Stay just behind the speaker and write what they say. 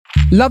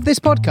Love this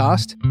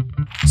podcast?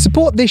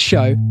 Support this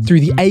show through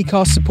the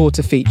Acast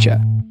supporter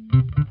feature.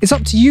 It's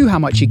up to you how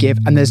much you give,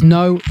 and there's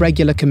no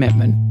regular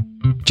commitment.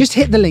 Just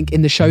hit the link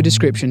in the show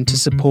description to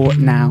support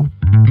now.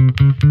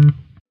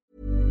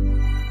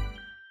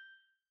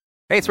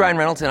 Hey, it's Ryan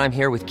Reynolds, and I'm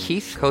here with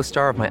Keith,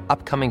 co-star of my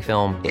upcoming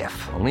film,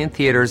 If, only in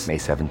theaters May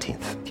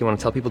 17th. Do you want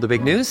to tell people the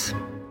big news?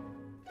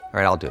 All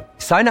right, I'll do it.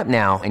 Sign up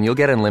now and you'll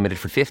get unlimited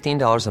for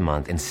 $15 a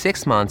month and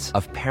 6 months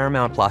of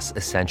Paramount Plus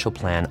Essential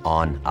Plan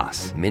on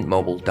us.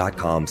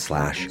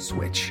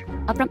 MintMobile.com/switch.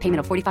 Upfront payment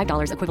of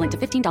 $45 equivalent to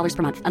 $15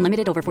 per month.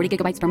 Unlimited over 40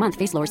 gigabytes per month.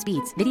 Face lower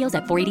speeds. Videos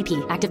at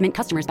 480p. Active Mint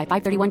customers by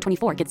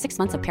 531.24 get 6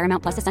 months of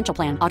Paramount Plus Essential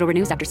Plan. Auto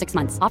renews after 6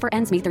 months. Offer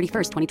ends May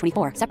 31st,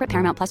 2024. Separate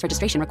Paramount Plus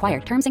registration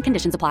required. Terms and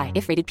conditions apply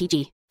if rated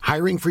PG.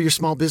 Hiring for your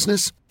small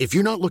business? If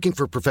you're not looking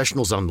for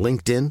professionals on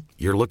LinkedIn,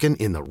 you're looking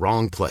in the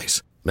wrong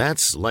place.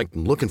 That's like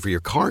looking for your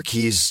car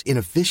keys in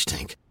a fish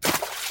tank.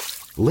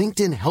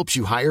 LinkedIn helps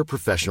you hire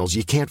professionals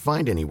you can't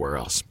find anywhere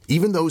else,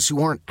 even those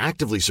who aren't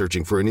actively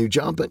searching for a new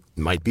job but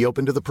might be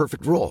open to the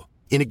perfect role.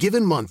 In a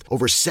given month,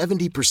 over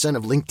 70%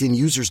 of LinkedIn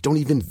users don't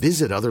even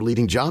visit other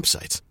leading job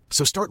sites.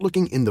 So start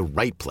looking in the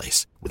right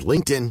place. With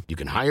LinkedIn, you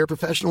can hire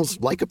professionals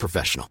like a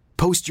professional.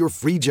 Post your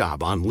free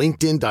job on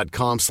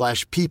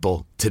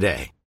linkedin.com/people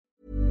today.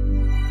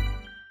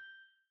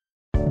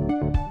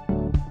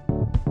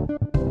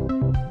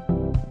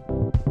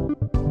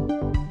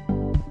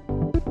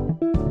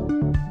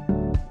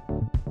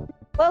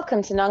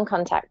 Welcome to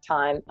Non-Contact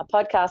Time, a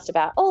podcast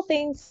about all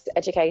things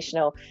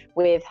educational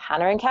with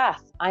Hannah and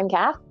Kath. I'm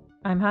Kath.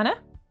 I'm Hannah.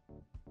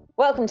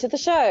 Welcome to the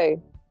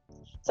show.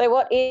 So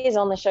what is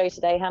on the show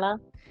today, Hannah?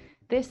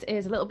 This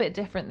is a little bit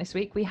different this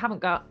week. We haven't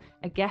got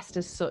a guest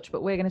as such,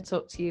 but we're going to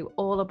talk to you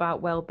all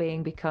about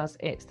well-being because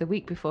it's the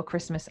week before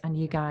Christmas and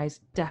you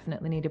guys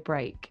definitely need a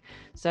break.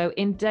 So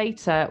in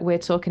data, we're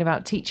talking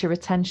about teacher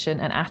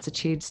retention and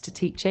attitudes to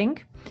teaching.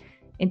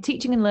 In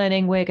teaching and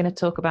learning, we're going to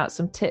talk about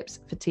some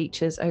tips for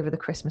teachers over the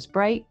Christmas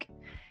break.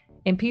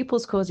 In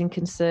pupils causing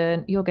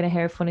concern, you're going to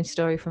hear a funny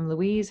story from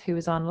Louise, who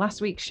was on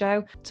last week's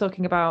show,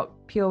 talking about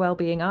pure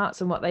wellbeing arts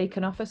and what they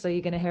can offer. So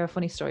you're going to hear a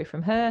funny story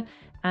from her.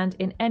 And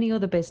in any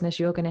other business,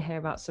 you're going to hear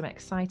about some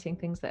exciting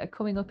things that are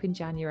coming up in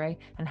January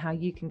and how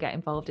you can get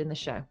involved in the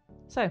show.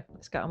 So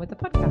let's get on with the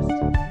podcast.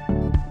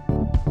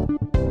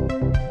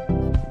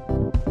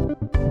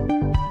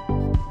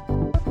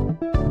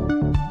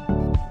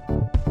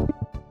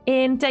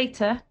 In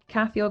data,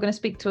 Kath, you're going to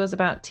speak to us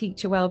about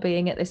teacher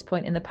wellbeing at this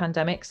point in the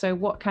pandemic. So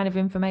what kind of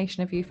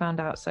information have you found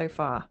out so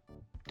far?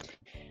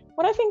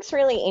 What I think is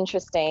really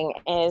interesting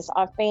is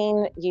I've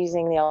been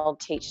using the old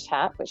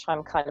TeachTap, which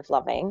I'm kind of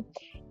loving.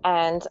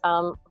 And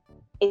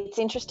it's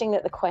interesting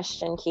that the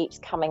question keeps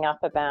coming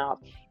up about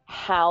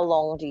how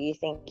long do you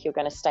think you're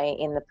going to stay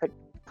in the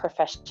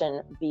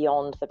profession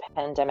beyond the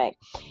pandemic?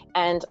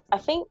 And I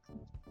think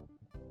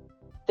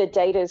the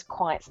data is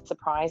quite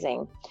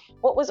surprising.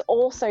 What was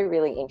also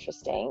really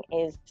interesting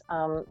is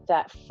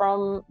that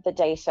from the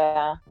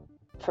data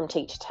from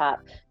TeachTap,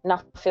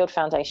 Nuffield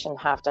Foundation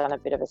have done a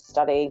bit of a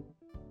study,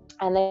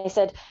 and they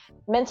said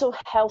mental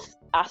health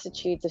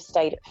attitudes have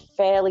stayed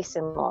fairly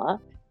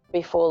similar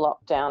before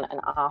lockdown and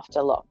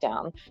after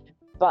lockdown,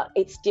 but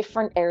it's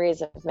different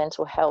areas of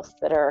mental health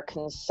that are a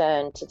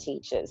concern to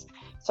teachers.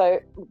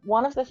 So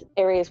one of the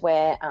areas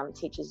where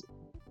teachers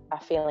are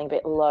feeling a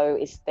bit low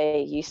is their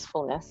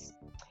usefulness.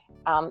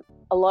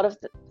 A lot of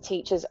the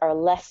teachers are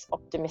less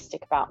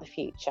optimistic about the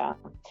future,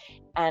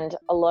 and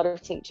a lot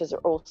of teachers are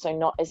also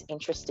not as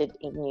interested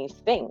in new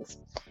things.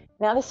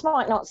 Now, this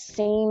might not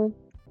seem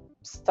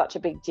such a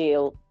big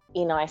deal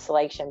in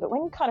isolation, but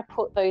when you kind of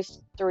put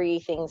those three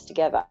things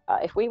together,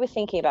 if we were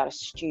thinking about a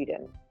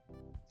student,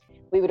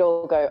 we would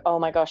all go, oh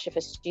my gosh, if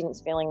a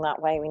student's feeling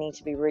that way, we need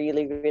to be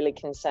really, really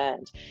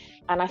concerned.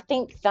 And I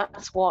think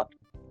that's what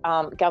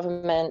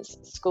governments,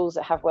 schools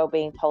that have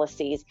wellbeing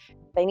policies,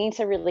 they need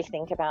to really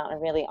think about and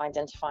really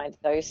identify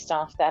those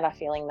staff that are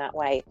feeling that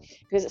way,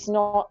 because it's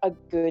not a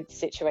good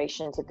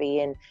situation to be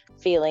in,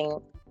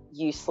 feeling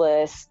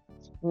useless,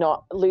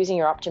 not losing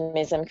your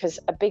optimism, because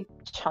a big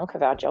chunk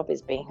of our job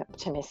is being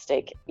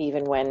optimistic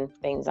even when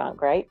things aren't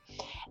great.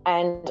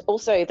 And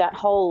also that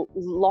whole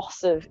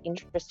loss of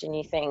interest in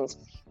new things.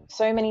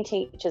 So many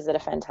teachers that are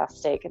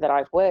fantastic that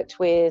I've worked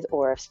with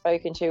or have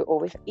spoken to, or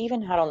we've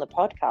even had on the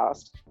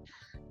podcast,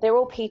 they're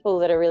all people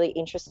that are really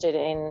interested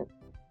in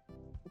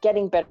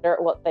getting better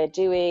at what they're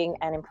doing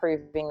and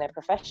improving their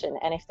profession.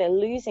 And if they're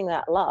losing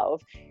that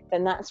love,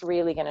 then that's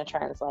really going to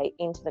translate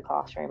into the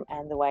classroom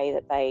and the way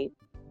that they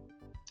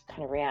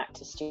kind of react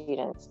to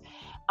students.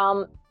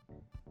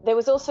 There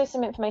was also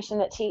some information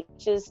that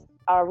teachers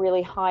are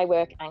really high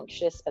work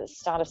anxious at the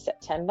start of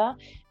September.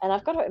 And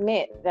I've got to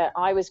admit that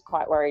I was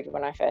quite worried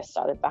when I first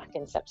started back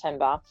in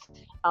September.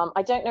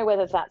 I don't know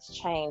whether that's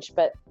changed,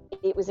 but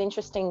it was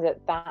interesting that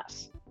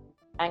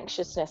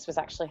anxiousness was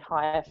actually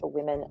higher for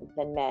women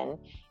than men.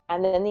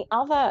 And then the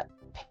other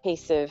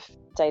piece of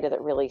data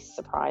that really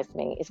surprised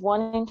me is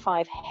 1 in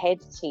 5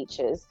 head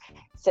teachers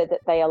said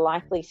that they are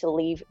likely to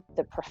leave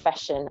the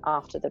profession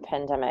after the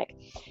pandemic.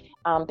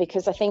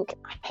 because I think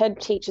head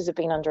teachers have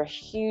been under a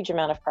huge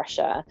amount of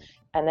pressure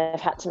and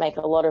they've had to make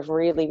a lot of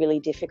really, really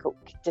difficult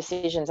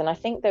decisions. And I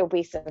think there'll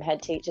be some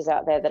head teachers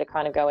out there that are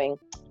kind of going,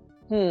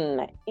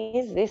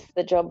 is this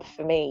the job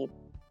for me?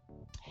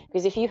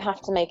 Because if you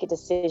have to make a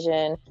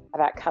decision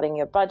about cutting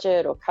your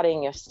budget or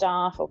cutting your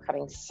staff or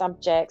cutting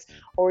subjects,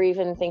 or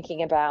even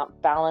thinking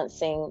about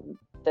balancing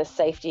the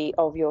safety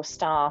of your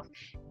staff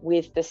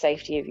with the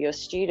safety of your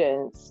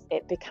students,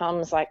 it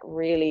becomes like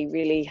really,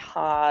 really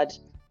hard,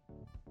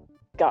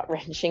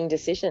 gut-wrenching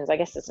decisions. I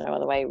guess there's no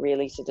other way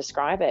really to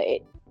describe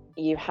it.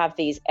 You have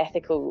these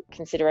ethical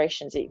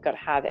considerations that you've got to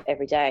have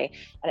every day,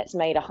 and it's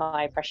made a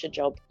high pressure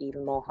job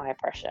even more high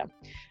pressure.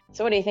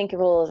 So what do you think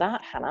of all of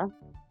that, Hannah?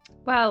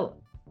 Well,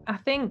 I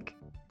think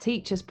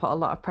teachers put a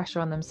lot of pressure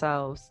on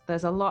themselves.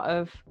 There's a lot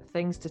of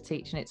things to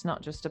teach, and it's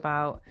not just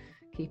about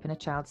keeping a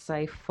child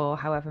safe for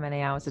however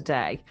many hours a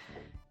day.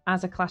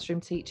 As a classroom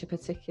teacher,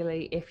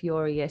 particularly if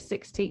you're a year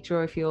 6 teacher,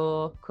 or if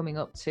you're coming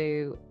up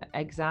to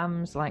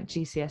exams like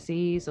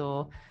GCSEs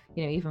or,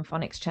 even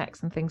phonics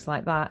checks and things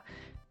like that,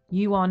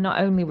 you are not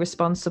only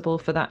responsible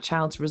for that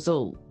child's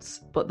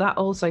results, but that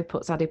also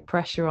puts added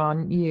pressure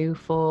on you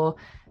for,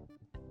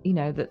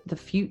 the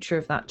future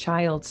of that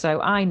child.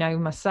 So I know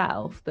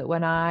myself that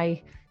when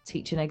I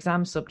teach an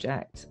exam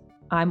subject,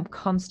 I'm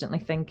constantly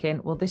thinking,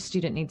 well, this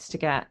student needs to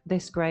get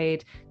this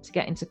grade to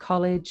get into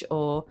college,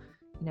 or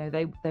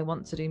they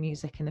want to do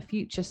music in the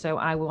future, so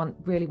I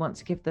really want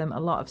to give them a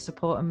lot of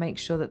support and make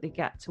sure that they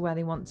get to where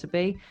they want to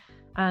be.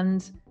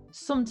 And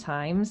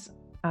sometimes,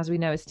 as we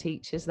know as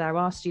teachers, there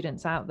are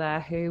students out there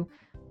who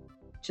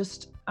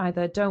just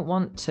either don't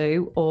want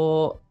to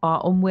or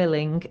are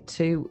unwilling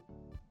to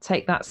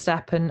take that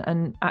step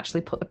and actually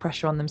put the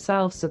pressure on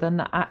themselves. So then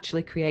that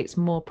actually creates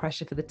more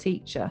pressure for the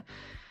teacher.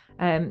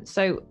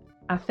 So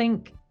I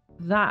think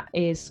that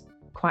is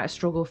quite a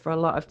struggle for a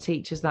lot of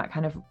teachers, that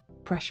kind of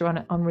pressure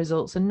on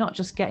results, and not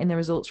just getting the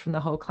results from the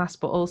whole class,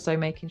 but also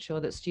making sure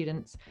that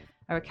students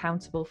are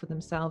accountable for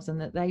themselves and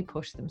that they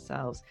push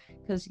themselves,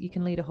 because you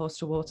can lead a horse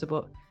to water,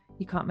 but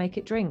you can't make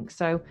it drink.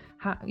 So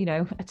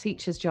a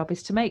teacher's job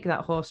is to make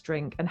that horse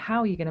drink, and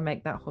how are you going to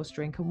make that horse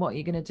drink, and what are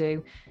you going to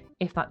do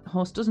if that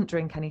horse doesn't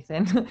drink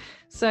anything?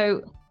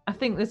 So I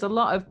think there's a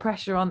lot of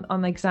pressure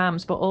on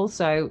exams, but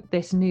also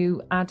this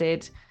new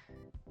added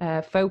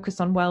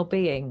focus on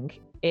well-being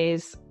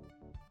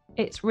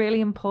it's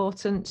really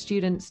important.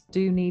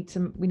 We need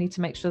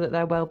to make sure that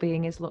their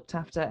well-being is looked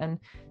after, and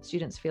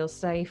students feel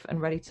safe and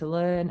ready to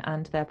learn,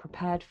 and they're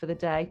prepared for the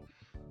day.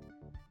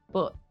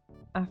 But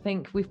I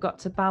think we've got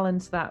to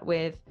balance that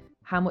with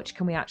how much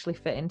can we actually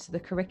fit into the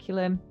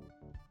curriculum.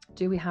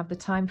 Do we have the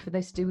time for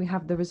this? Do we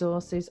have the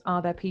resources?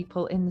 Are there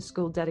people in the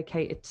school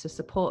dedicated to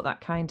support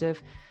that kind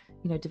of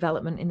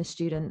development in the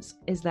students?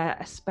 Is there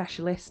a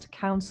specialist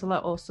counsellor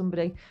or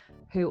somebody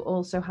who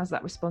also has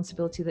that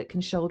responsibility, that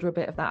can shoulder a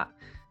bit of that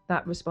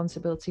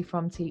responsibility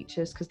from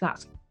teachers? Because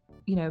that's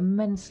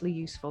immensely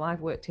useful. I've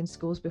worked in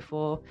schools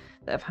before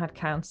that have had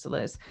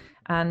counsellors,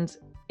 and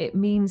it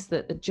means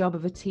that the job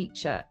of a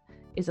teacher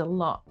is a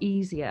lot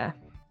easier,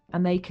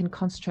 and they can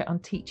concentrate on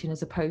teaching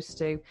as opposed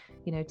to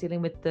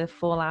dealing with the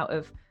fallout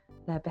of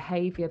their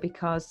behaviour,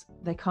 because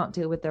they can't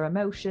deal with their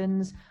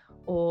emotions,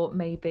 or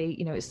maybe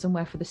it's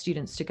somewhere for the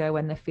students to go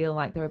when they feel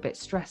like they're a bit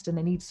stressed and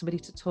they need somebody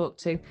to talk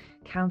to.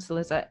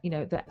 Counsellors are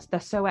they're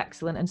so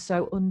excellent and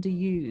so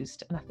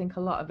underused, and I think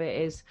a lot of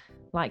it is,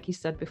 like you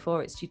said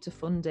before, it's due to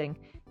funding.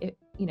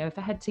 If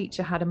a head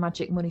teacher had a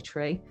magic money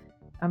tree,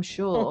 I'm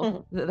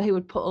sure that they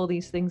would put all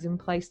these things in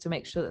place to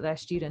make sure that their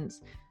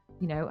students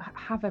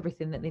have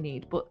everything that they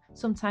need. But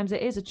sometimes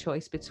it is a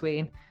choice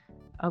between,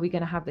 are we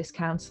going to have this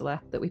counsellor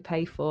that we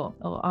pay for,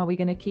 or are we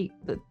going to keep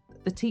the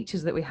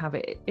teachers that we have?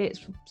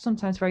 It's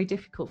sometimes very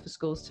difficult for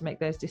schools to make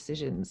those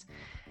decisions.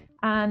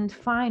 And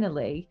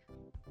finally,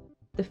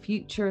 the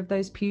future of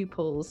those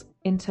pupils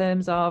in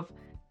terms of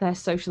their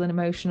social and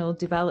emotional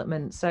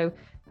development. So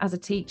as a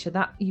teacher,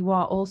 that you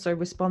are also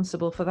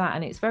responsible for that,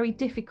 and it's very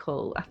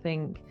difficult, I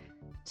think,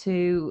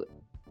 to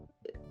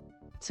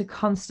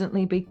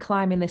constantly be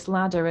climbing this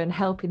ladder and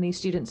helping these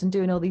students and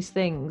doing all these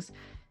things,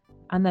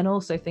 and then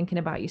also thinking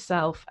about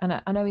yourself.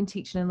 And I know in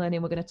teaching and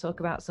learning we're going to talk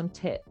about some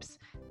tips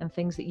and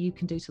things that you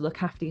can do to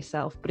look after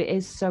yourself, but it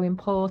is so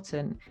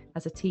important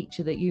as a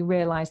teacher that you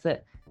realise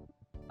that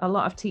a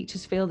lot of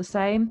teachers feel the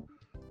same.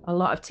 A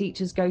lot of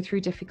teachers go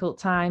through difficult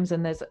times,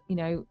 and there's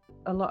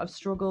a lot of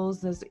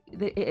struggles.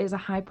 It is a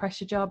high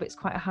pressure job, it's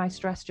quite a high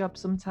stress job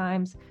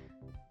sometimes,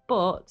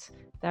 but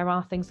there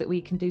are things that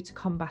we can do to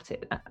combat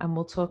it, and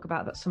we'll talk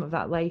about some of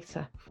that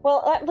later.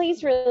 Well, that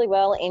leads really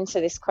well into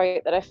this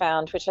quote that I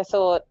found, which I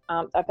thought,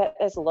 I bet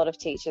there's a lot of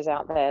teachers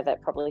out there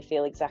that probably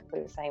feel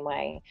exactly the same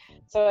way.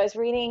 So I was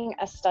reading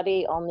a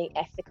study on the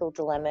ethical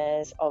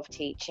dilemmas of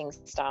teaching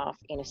staff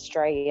in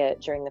Australia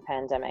during the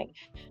pandemic.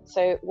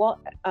 So what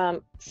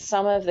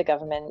some of the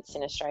governments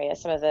in Australia,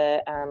 some of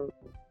the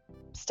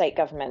state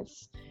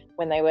governments,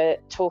 when they were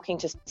talking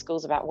to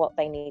schools about what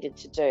they needed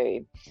to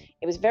do,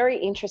 it was very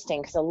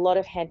interesting because a lot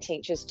of head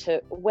teachers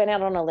went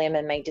out on a limb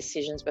and made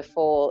decisions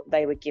before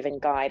they were given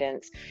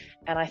guidance.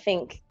 And I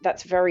think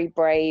that's very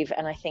brave,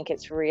 and I think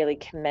it's really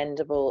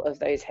commendable of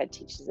those head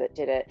teachers that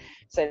did it.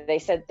 So they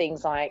said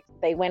things like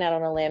they went out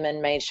on a limb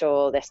and made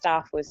sure their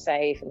staff was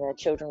safe and their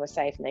children were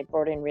safe, and they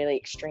brought in really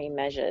extreme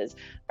measures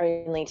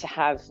only to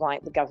have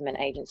like the government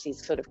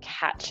agencies sort of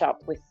catch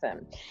up with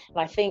them. And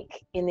I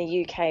think in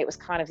the UK it was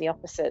kind of the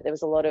opposite. There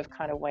was a lot of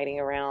kind of waiting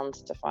around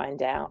to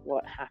find out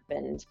what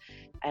happened,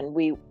 and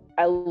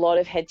a lot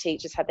of head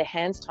teachers had their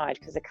hands tied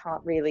because they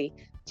can't really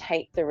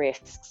take the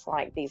risks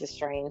like these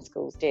Australian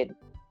schools did.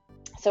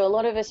 So a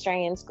lot of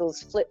Australian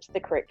schools flipped the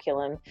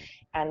curriculum,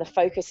 and the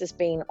focus has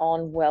been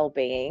on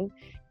well-being,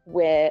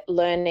 where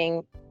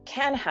learning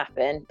can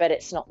happen, but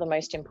it's not the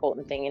most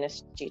important thing in a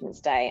student's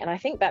day. And I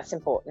think that's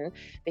important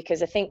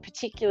because I think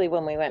particularly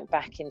when we went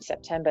back in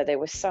September, there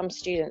were some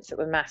students that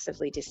were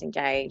massively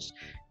disengaged.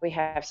 We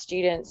have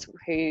students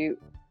who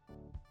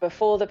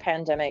before the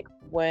pandemic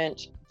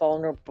weren't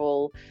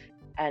vulnerable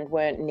and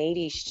weren't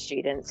needy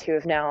students who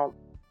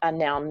are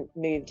now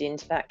moved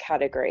into that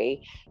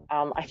category.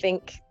 I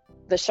think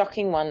the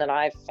shocking one that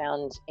I've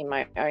found in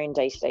my own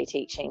day-to-day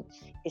teaching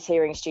is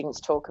hearing students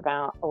talk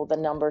about, or the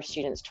number of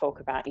students talk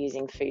about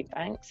using food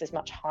banks is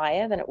much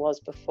higher than it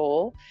was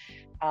before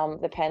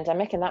the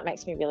pandemic, and that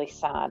makes me really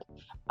sad.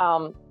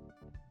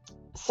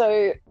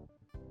 So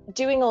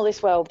doing all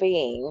this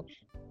well-being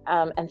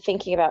and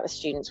thinking about the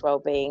students'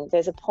 well-being,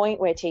 there's a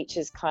point where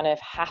teachers kind of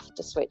have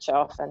to switch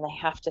off and they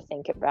have to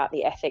think about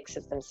the ethics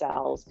of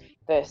themselves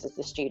versus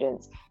the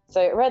students.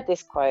 So I read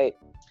this quote: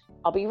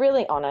 "I'll be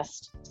really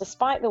honest,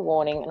 despite the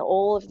warning and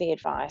all of the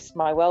advice,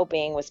 my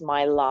well-being was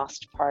my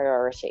last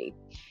priority.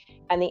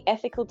 And the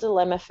ethical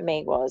dilemma for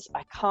me was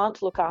I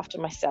can't look after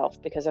myself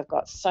because I've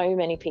got so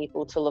many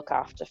people to look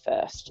after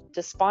first,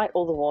 despite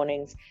all the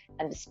warnings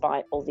and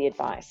despite all the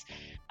advice."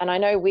 And I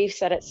know we've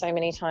said it so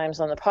many times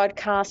on the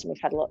podcast, and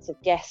we've had lots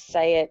of guests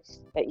say it,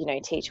 that, you know,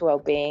 teacher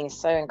well-being is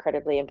so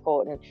incredibly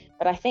important.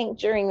 But I think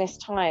during this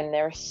time,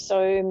 there are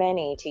so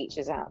many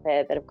teachers out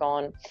there that have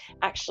gone,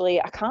 actually,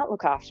 I can't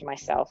look after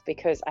myself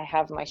because I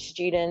have my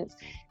students,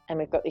 and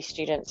we've got these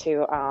students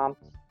who are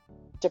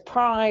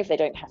deprived, they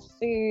don't have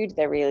food,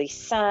 they're really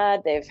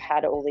sad, they've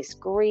had all this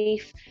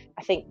grief.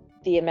 I think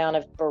the amount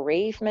of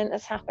bereavement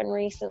that's happened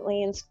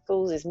recently in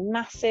schools is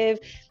massive.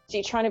 So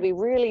you're trying to be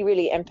really,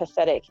 really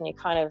empathetic, and you're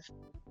kind of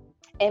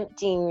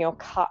emptying your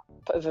cup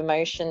of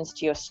emotions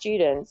to your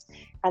students.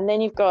 And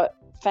then you've got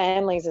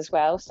families as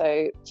well.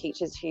 So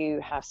teachers who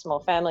have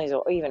small families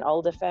or even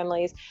older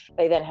families,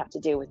 they then have to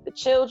deal with the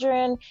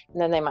children, and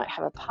then they might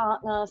have a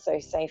partner. So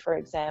say, for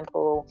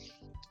example,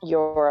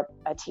 you're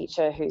a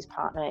teacher whose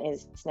partner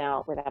is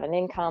now without an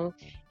income,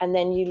 and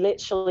then you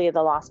literally are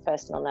the last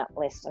person on that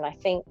list. And I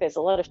think there's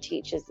a lot of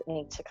teachers that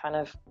need to kind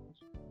of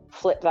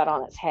flip that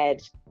on its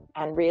head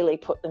and really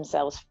put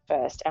themselves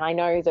first. And I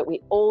know that we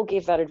all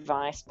give that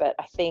advice, but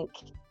I think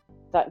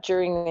that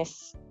during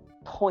this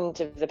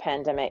point of the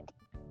pandemic,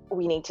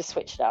 we need to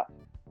switch it up.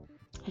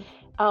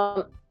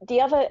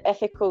 The other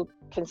ethical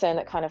concern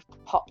that kind of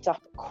popped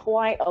up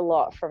quite a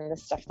lot from the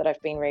stuff that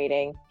I've been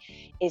reading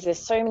is there's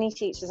so many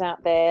teachers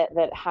out there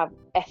that have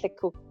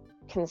ethical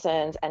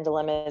concerns and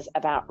dilemmas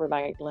about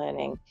remote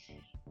learning.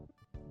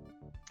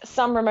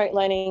 Some remote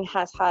learning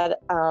has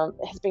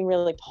been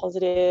really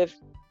positive,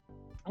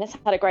 and it's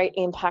had a great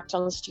impact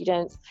on the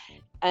students,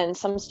 and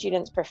some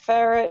students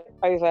prefer it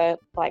over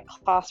like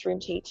classroom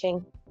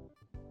teaching.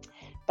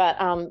 But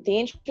the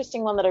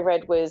interesting one that I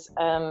read was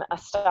a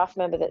staff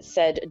member that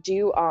said,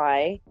 "Do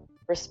I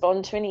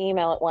respond to an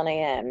email at 1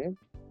 a.m.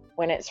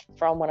 when it's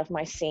from one of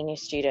my senior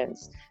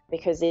students,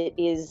 because it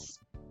is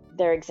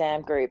their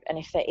exam group, and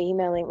if they're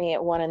emailing me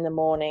at 1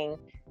 a.m,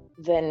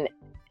 then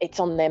it's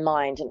on their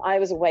mind, and I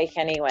was awake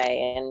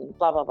anyway, and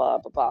blah, blah, blah,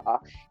 blah, blah."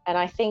 And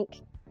I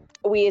think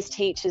we as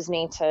teachers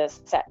need to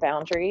set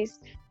boundaries.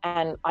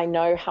 And I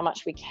know how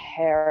much we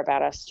care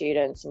about our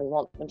students, and we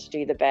want them to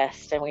do the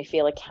best, and we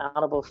feel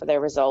accountable for their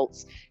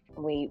results,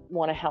 and we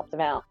want to help them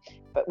out.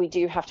 But we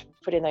do have to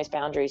put in those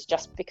boundaries.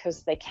 Just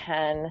because they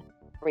can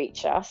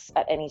reach us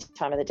at any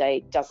time of the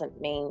day doesn't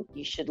mean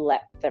you should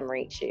let them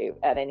reach you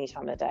at any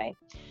time of the day.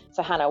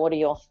 So Hannah, what are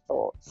your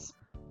thoughts?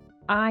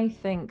 I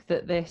think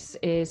that this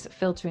is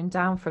filtering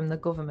down from the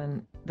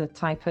government, the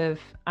type of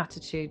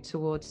attitude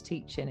towards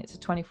teaching. It's a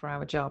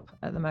 24-hour job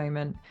at the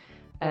moment.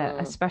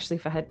 Especially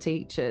for head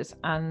teachers,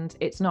 and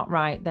it's not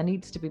right. There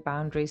needs to be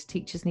boundaries.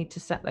 Teachers need to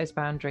set those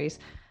boundaries.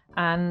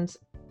 And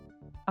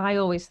I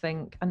always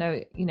think, I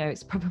know, you know,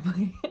 it's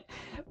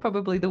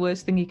probably the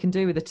worst thing you can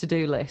do with a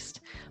to-do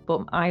list,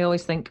 but I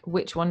always think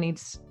which one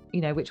needs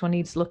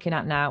looking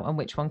at now and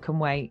which one can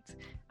wait.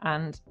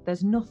 And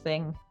there's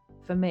nothing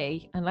for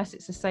me, unless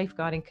it's a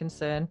safeguarding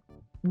concern,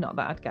 not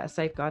that I'd get a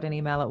safeguarding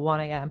email at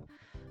 1 a.m,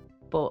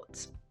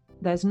 but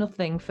there's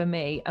nothing for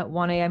me at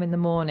 1 a.m. in the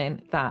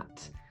morning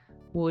that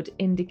would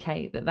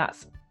indicate that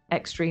that's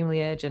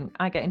extremely urgent.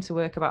 I get into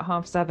work about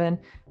 7:30.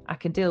 I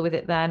can deal with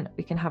it then.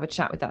 We can have a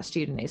chat with that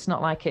student. It's not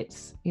like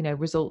it's, you know,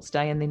 results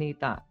day and they need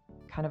that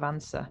kind of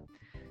answer.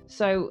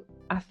 So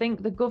I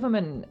think the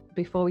government,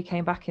 before we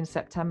came back in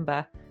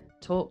September,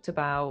 talked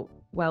about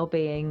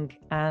well-being,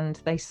 and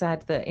they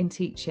said that in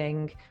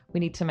teaching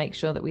we need to make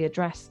sure that we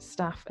address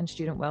staff and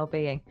student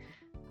well-being.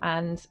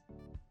 And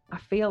I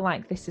feel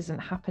like this isn't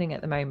happening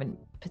at the moment,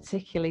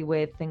 particularly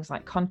with things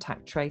like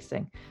contact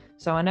tracing.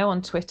 So I know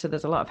on Twitter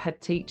there's a lot of head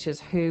teachers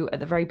who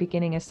at the very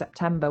beginning of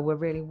September were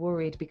really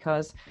worried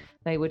because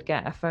they would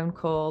get a phone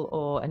call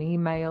or an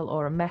email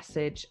or a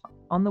message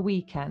on the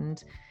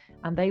weekend,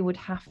 and they would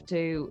have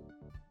to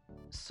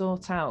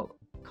sort out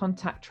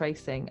contact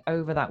tracing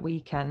over that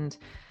weekend,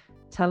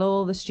 tell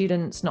all the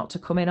students not to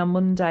come in on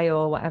Monday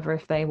or whatever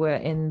if they were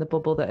in the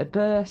bubble that had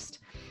burst.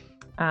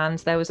 And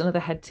there was another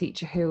head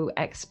teacher who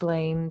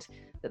explained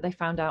that they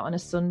found out on a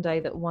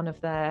Sunday that one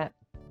of their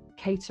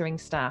catering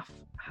staff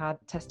had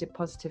tested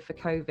positive for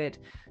COVID.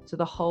 So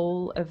the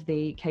whole of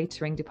the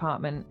catering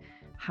department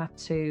had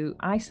to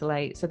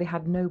isolate. So they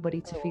had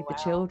nobody to feed the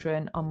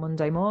children on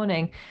Monday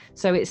morning.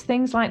 So it's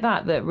things like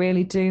that that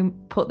really do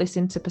put this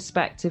into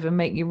perspective and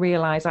make you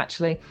realise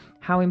actually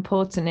how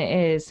important it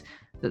is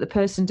that the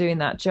person doing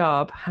that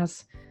job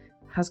has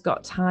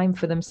got time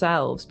for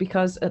themselves,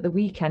 because at the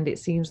weekend it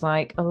seems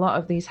like a lot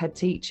of these head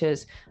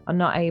teachers are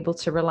not able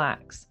to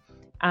relax.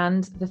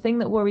 And the thing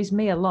that worries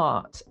me a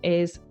lot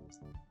is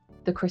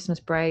the Christmas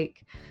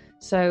break.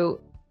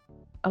 So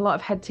a lot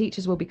of head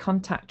teachers will be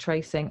contact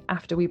tracing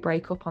after we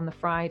break up on the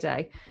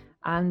Friday,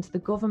 and the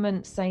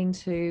government saying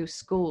to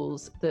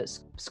schools that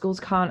schools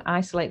can't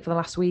isolate for the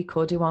last week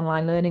or do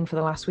online learning for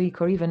the last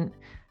week or even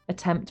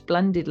attempt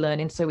blended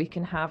learning so we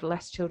can have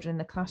less children in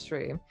the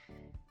classroom.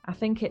 I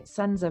think it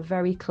sends a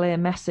very clear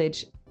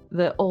message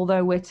that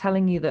although we're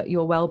telling you that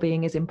your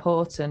well-being is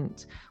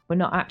important, we're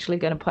not actually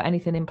going to put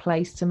anything in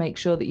place to make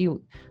sure that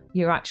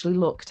you're actually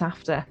looked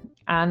after.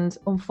 And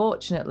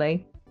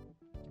unfortunately,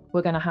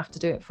 we're going to have to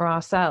do it for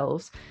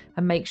ourselves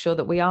and make sure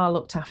that we are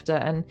looked after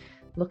and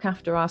look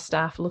after our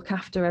staff, look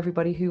after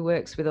everybody who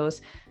works with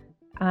us.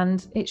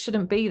 And it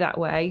shouldn't be that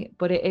way,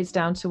 but it is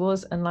down to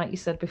us. And like you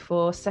said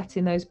before,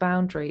 setting those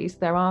boundaries.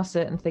 There are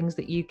certain things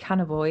that you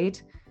can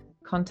avoid.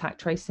 Contact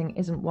tracing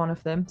isn't one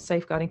of them.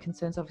 Safeguarding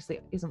concerns obviously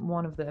isn't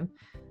one of them,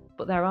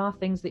 but there are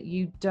things that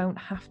you don't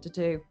have to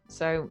do.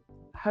 So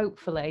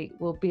hopefully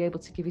we'll be able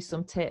to give you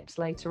some tips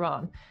later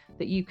on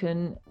that you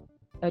can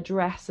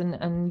address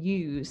and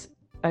use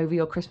over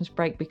your Christmas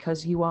break,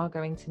 because you are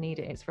going to need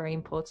it. It's very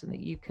important that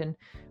you can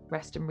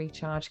rest and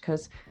recharge,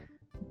 because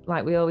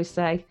like we always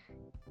say,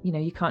 you know,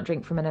 you can't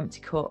drink from an empty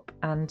cup,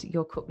 and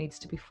your cup needs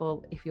to be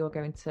full if you're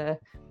going to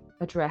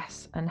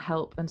address and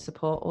help and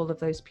support all of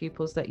those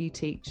pupils that you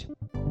teach.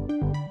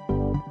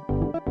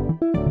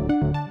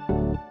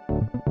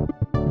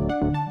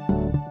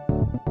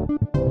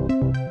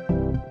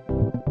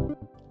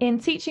 In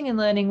Teaching and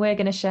Learning, we're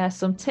going to share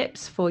some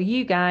tips for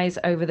you guys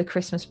over the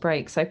Christmas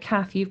break. So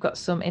Kath, you've got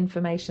some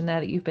information there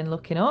that you've been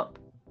looking up.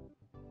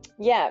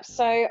 Yeah,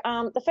 so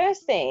the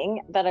first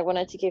thing that I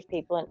wanted to give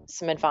people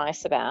some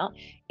advice about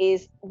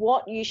is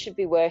what you should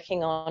be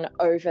working on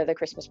over the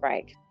Christmas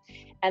break.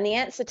 And the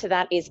answer to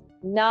that is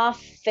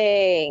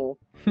nothing.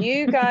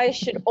 You guys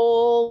should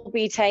all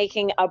be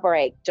taking a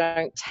break.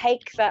 Don't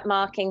take that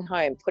marking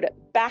home. Put it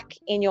back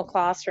in your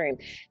classroom.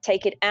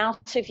 Take it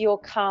out of your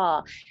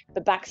car,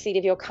 the back seat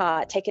of your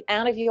car. Take it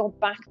out of your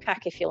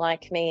backpack if you're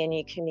like me and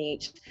you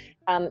commute.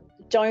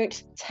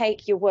 Don't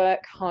take your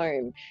work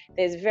home.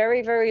 There's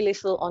very, very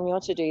little on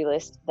your to-do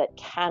list that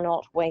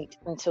cannot wait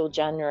until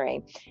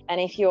January. And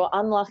if you're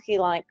unlucky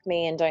like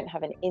me and don't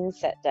have an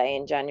inset day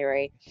in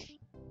January,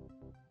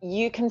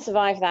 you can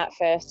survive that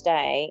first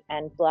day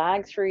and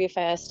blag through your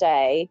first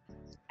day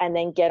and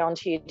then get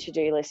onto your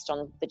to-do list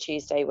on the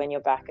Tuesday when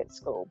you're back at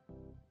school.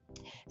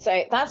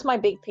 So that's my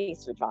big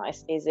piece of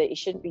advice, is that you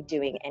shouldn't be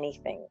doing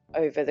anything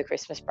over the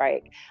Christmas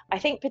break. I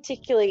think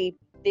particularly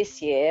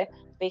this year,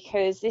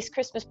 because this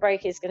Christmas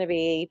break is going to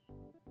be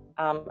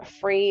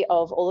free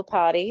of all the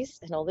parties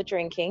and all the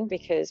drinking,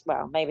 because,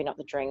 well, maybe not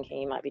the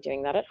drinking, you might be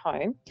doing that at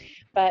home,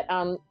 but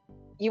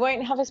you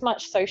won't have as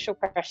much social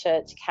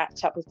pressure to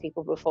catch up with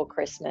people before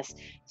Christmas.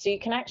 So you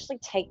can actually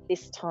take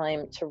this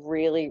time to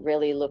really,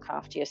 really look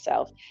after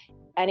yourself.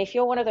 And if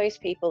you're one of those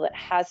people that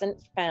hasn't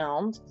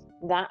found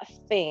that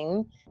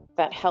thing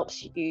that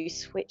helps you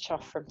switch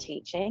off from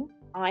teaching,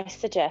 I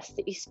suggest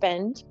that you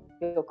spend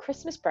your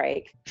Christmas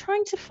break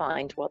trying to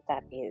find what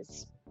that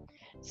is.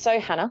 So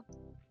Hannah,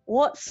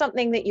 what's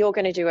something that you're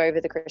going to do over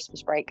the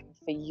Christmas break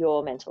for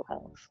your mental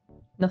health?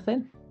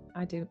 Nothing.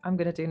 I'm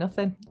going to do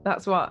nothing.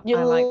 That's what you're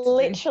I like to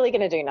literally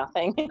going to do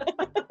nothing.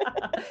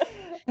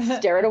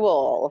 Stare at a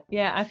wall.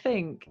 Yeah, I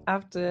think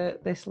after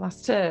this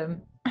last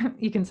term,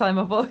 you can tell in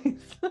my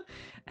voice.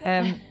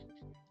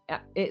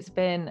 It's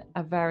been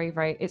a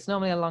very, it's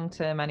normally a long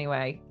term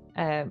anyway,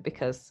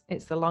 because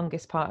it's the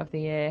longest part of the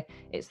year.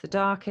 It's the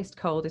darkest,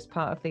 coldest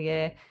part of the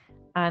year.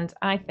 And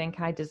I think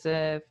I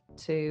deserve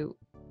to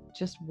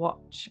just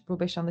watch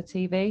rubbish on the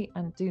TV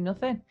and do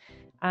nothing.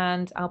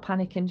 And I'll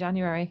panic in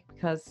January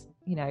because,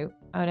 you know,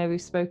 I know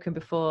we've spoken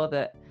before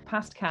that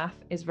past Kath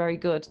is very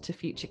good to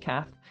future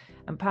Kath.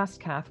 and past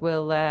Kath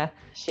will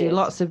She do is.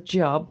 lots of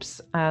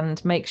jobs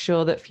and make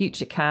sure that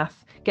future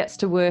Kath gets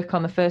to work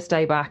on the first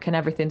day back and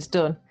everything's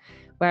done.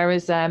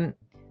 Whereas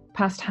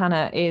past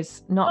Hannah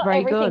is not very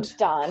everything's good.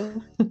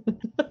 Done.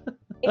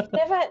 It's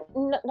never,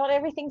 not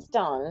everything's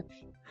done.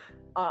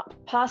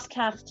 Past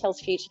Kath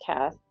tells future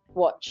Kath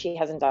what she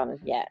hasn't done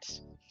yet,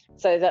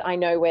 so that I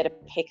know where to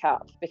pick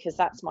up, because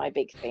that's my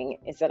big thing,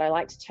 is that I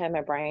like to turn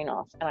my brain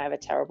off and I have a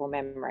terrible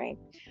memory.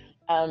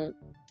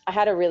 I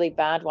had a really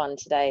bad one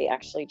today,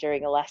 actually,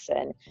 during a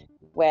lesson,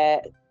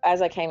 where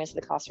as I came into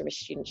the classroom, a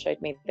student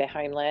showed me their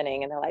home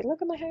learning and they're like,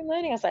 look at my home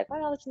learning. I was like,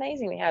 wow, that's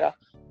amazing. We had a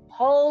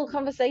whole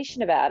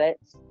conversation about it.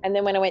 And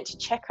then when I went to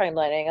check home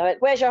learning, I'm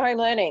like, where's your home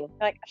learning?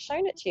 They're like, I've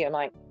shown it to you. I'm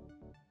like,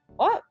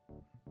 what?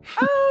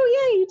 Oh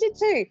yeah, you did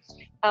too.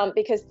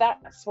 Because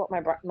that's what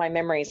my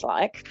memory's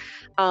like.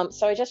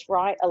 So I just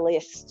write a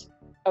list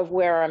of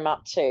where I'm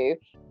up to,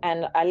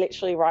 and I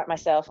literally write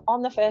myself,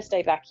 on the first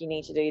day back, you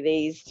need to do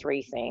these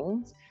 3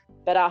 things.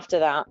 But after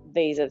that,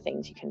 these are the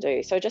things you can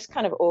do. So just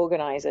kind of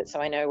organize it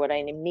so I know what I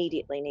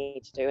immediately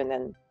need to do, and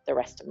then the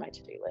rest of my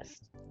to-do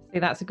list. See,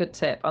 that's a good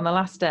tip. On the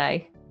last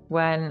day,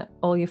 when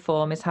all your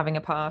form is having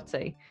a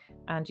party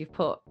and you've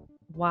put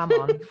Wham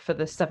on for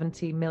the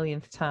 70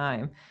 millionth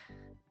time,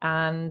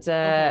 and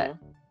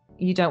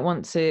you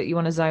want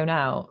to zone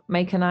out,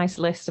 make a nice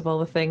list of all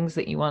the things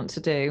that you want to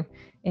do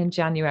in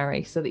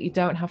January so that you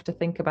don't have to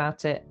think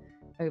about it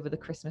over the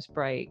Christmas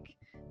break,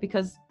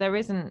 because there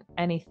isn't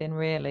anything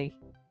really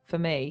for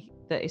me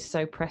that is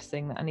so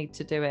pressing that I need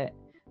to do it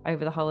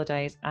over the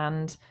holidays.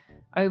 And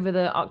over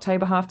the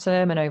October half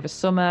term and over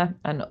summer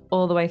and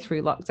all the way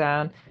through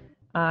lockdown,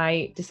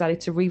 I decided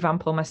to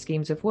revamp all my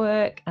schemes of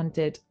work and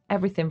did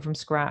everything from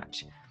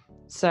scratch.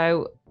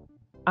 So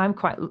I'm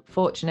quite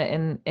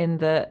fortunate in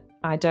that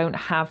I don't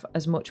have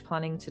as much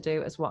planning to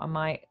do as what I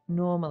might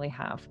normally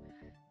have.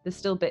 There's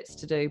still bits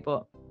to do,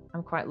 but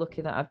I'm quite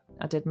lucky that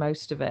I did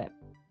most of it.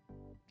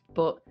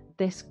 But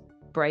this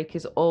break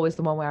is always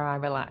the one where I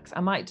relax.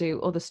 I might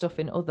do other stuff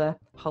in other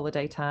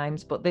holiday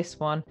times, but this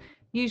one,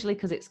 usually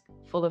because it's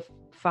full of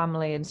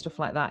family and stuff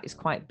like that, is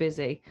quite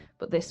busy.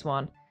 But this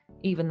one,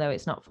 even though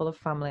it's not full of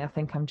family, I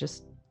think I'm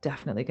just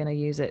definitely going to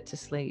use it to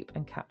sleep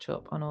and catch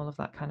up on all of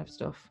that kind of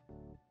stuff.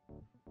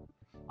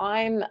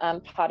 I'm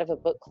part of a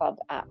book club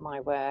at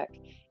my work,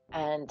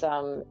 and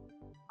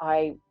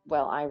I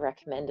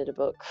recommended a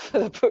book for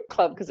the book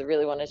club because I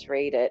really wanted to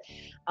read it.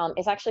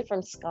 It's actually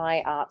from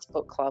Sky Arts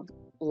Book Club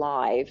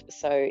Live.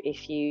 So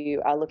if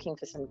you are looking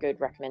for some good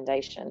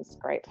recommendations, it's a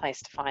great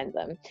place to find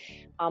them.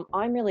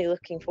 I'm really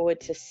looking forward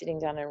to sitting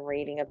down and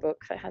reading a book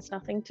that has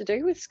nothing to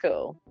do with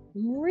school.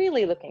 I'm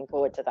really looking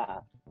forward to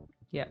that.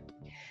 Yep.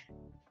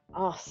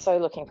 Oh, so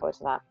looking forward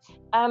to that.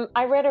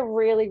 I read a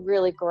really,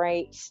 really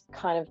great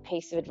kind of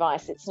piece of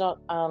advice. It's not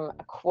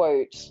a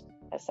quote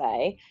per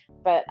se,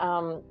 but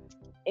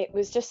it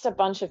was just a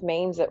bunch of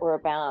memes that were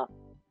about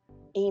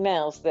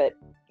emails that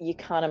you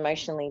can't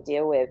emotionally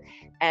deal with.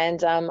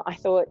 And I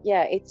thought,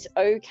 yeah, it's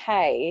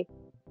okay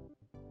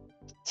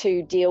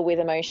to deal with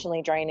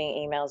emotionally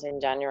draining emails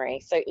in January.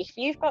 So if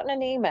you've gotten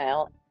an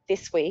email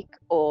this week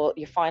or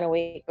your final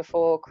week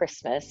before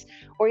Christmas,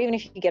 or even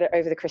if you get it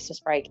over the Christmas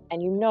break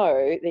and you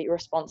know that your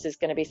response is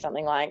going to be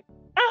something like,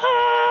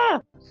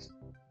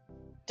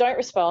 don't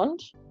respond.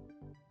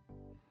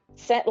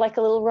 Set like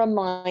a little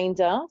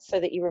reminder so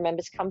that you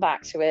remember to come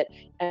back to it,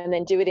 and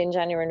then do it in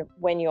January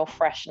when you're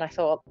fresh. And I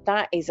thought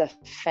that is a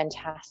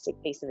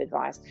fantastic piece of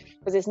advice,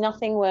 because there's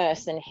nothing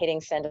worse than hitting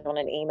send on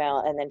an email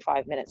and then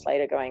 5 minutes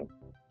later going,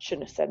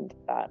 shouldn't have sent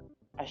that.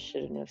 I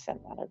shouldn't have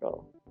sent that at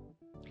all.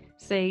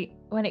 See,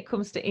 when it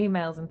comes to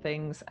emails and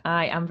things,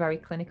 I am very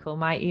clinical.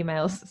 My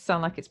emails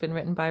sound like it's been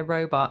written by a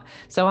robot.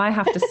 So I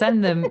have to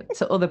send them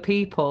to other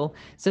people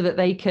so that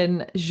they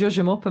can zhuzh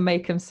them up and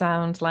make them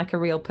sound like a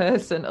real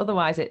person.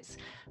 Otherwise, it's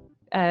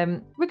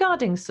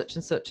regarding such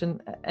and such,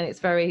 and it's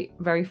very,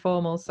 very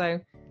formal.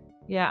 So,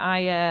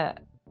 yeah,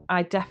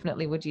 I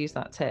definitely would use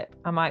that tip.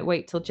 I might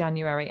wait till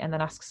January and then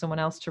ask someone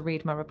else to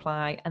read my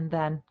reply and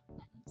then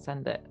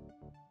send it.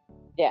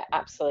 Yeah,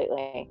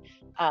 absolutely.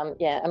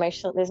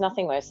 Emotional. There's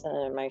nothing worse than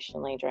an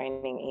emotionally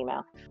draining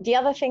email. The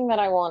other thing that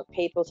I want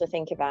people to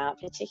think about,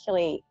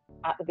 particularly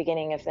at the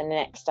beginning of the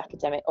next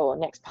academic or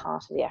next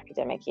part of the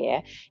academic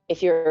year,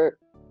 if you're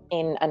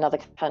in another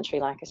country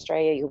like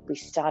Australia, you'll be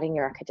starting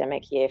your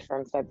academic year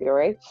from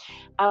February.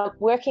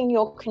 Working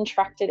your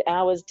contracted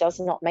hours does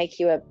not make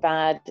you a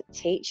bad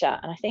teacher.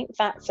 And I think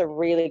that's a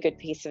really good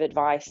piece of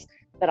advice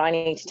that I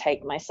need to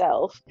take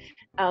myself.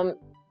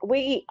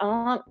 We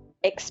aren't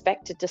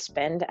expected to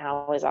spend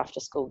hours after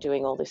school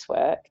doing all this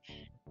work.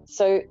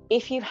 So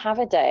if you have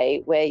a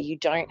day where you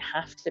don't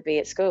have to be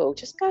at school,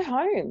 just go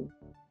home.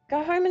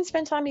 Go home and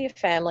spend time with your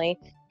family.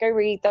 Go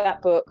read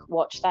that book,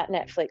 watch that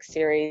Netflix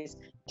series,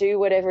 do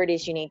whatever it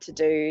is you need to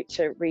do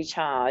to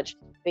recharge,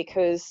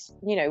 because,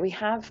 you know, we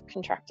have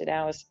contracted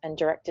hours and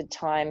directed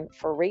time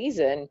for a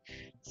reason.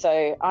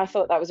 So I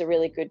thought that was a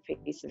really good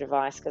piece of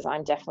advice, because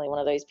I'm definitely one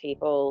of those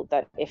people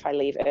that if I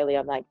leave early,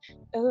 I'm like,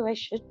 oh, I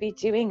should be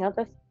doing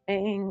other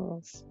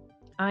things.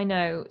 I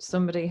know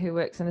somebody who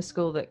works in a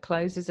school that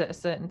closes at a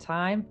certain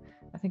time.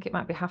 I think it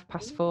might be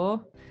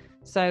 4:30.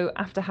 So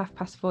after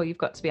 4:30, you've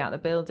got to be out of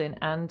the building.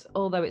 And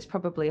although it's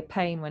probably a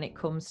pain when it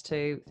comes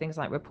to things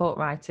like report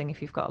writing,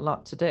 if you've got a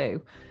lot to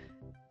do,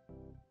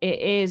 it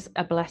is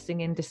a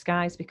blessing in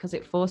disguise because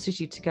it forces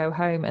you to go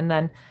home. And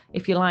then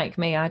if you're like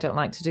me, I don't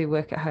like to do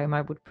work at home.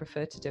 I would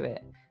prefer to do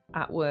it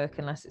at work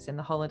unless it's in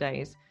the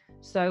holidays.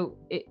 So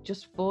it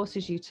just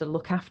forces you to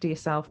look after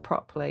yourself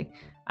properly.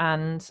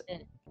 And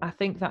I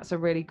think that's a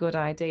really good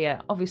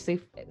idea. Obviously,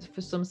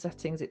 for some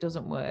settings, it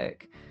doesn't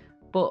work.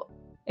 But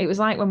it was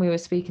like when we were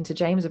speaking to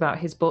James about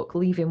his book,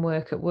 Leaving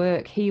Work at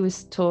Work, he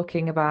was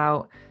talking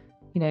about,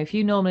 you know, if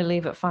you normally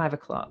leave at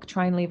 5:00,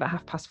 try and leave at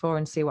 4:30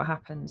 and see what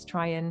happens.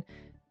 Try and,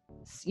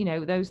 you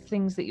know, those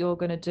things that you're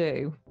going to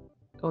do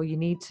or you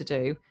need to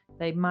do,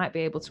 they might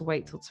be able to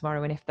wait till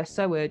tomorrow. And if they're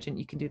so urgent,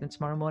 you can do them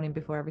tomorrow morning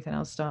before everything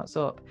else starts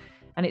up.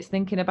 And it's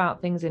thinking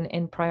about things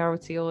in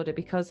priority order,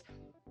 because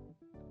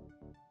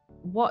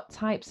what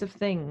types of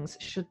things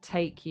should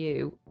take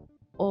you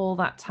all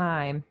that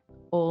time,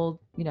 all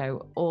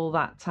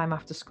that time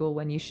after school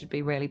when you should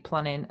be really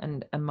planning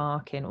and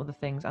marking other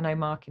things? I know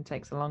marking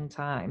takes a long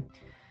time,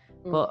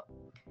 but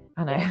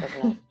I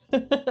know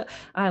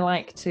I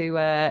like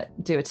to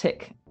do a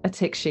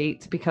tick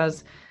sheet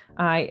because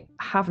I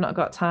have not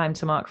got time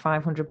to mark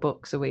 500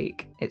 books a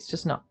week. It's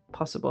just not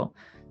possible.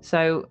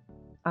 So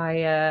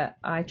I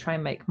try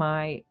and make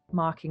my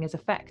marking as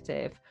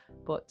effective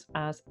but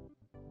as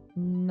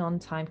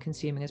non-time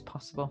consuming as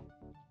possible.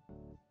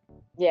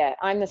 Yeah,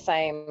 I'm the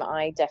same.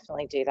 I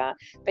definitely do that.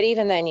 But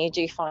even then, you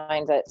do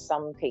find that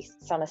some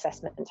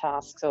assessment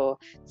tasks or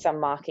some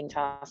marking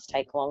tasks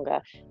take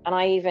longer. And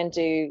I even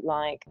do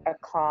like a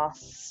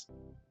class.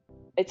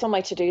 It's on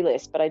my to-do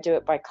list, but I do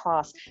it by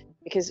class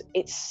because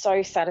it's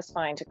so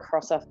satisfying to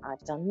cross off,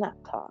 I've done that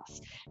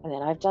class, and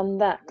then I've done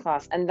that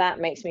class. And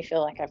that makes me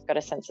feel like I've got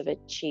a sense of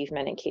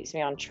achievement and keeps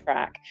me on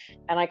track.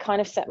 And I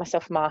kind of set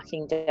myself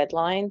marking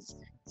deadlines.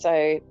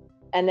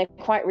 And they're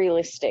quite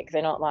realistic.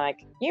 They're not like,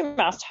 you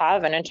must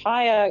have an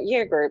entire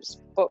year group's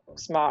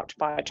books marked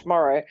by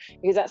tomorrow,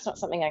 because that's not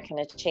something I can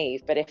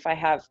achieve. But if I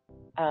have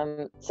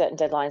certain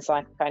deadlines,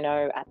 like I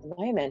know at the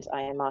moment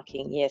I am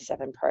marking year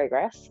 7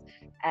 progress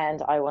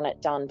and I want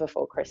it done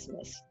before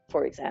Christmas,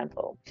 for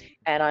example,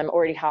 and I'm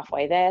already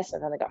halfway there, so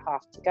I've only got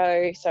half to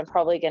go. So I'm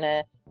probably going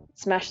to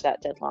smash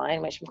that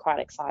deadline, which I'm quite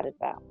excited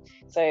about.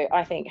 So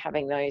I think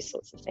having those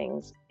sorts of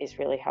things is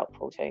really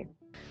helpful too.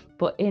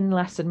 But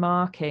in-lesson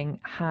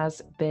marking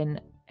has been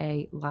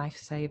a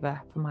lifesaver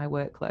for my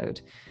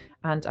workload.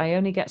 And I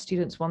only get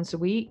students once a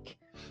week,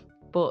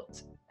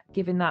 but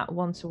giving that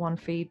one-to-one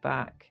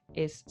feedback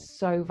is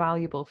so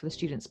valuable for the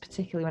students,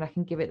 particularly when I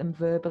can give it them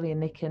verbally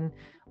and they can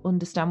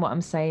understand what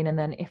I'm saying. And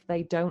then if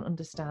they don't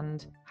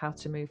understand how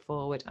to move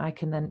forward, I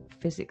can then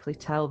physically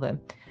tell them.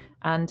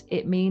 And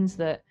it means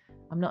that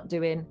I'm not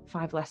doing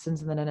 5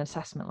 lessons and then an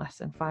assessment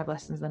lesson, 5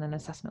 lessons, then an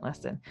assessment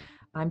lesson.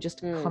 I'm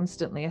just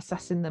constantly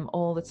assessing them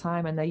all the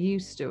time, and they're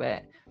used to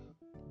it.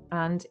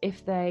 And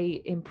if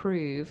they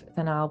improve,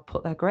 then I'll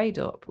put their grade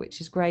up,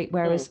 which is great.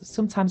 Whereas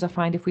sometimes I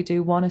find if we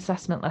do one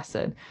assessment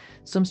lesson,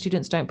 some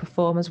students don't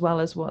perform as well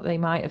as what they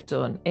might have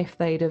done if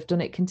they'd have done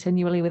it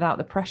continually without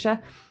the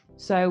pressure.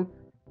 So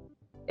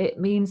it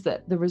means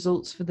that the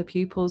results for the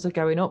pupils are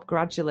going up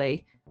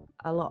gradually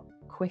a lot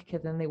quicker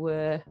than they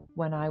were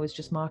when I was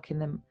just marking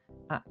them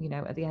at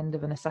the end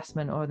of an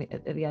assessment or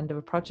at the end of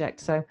a project.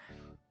 So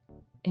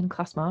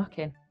in-class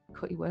marking,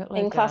 cut your workload down.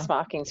 In-class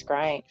marking's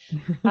great.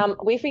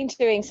 We've been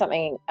doing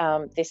something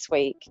this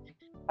week.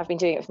 I've been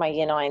doing it with my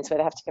year 9s where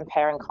they have to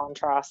compare and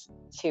contrast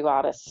 2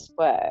 artists'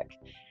 work.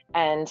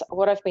 And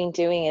what I've been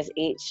doing is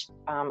each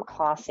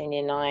class in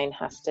year 9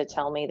 has to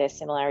tell me their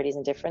similarities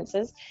and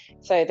differences.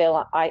 So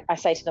I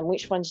say to them,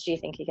 which ones do you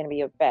think are going to be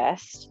your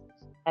best?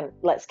 And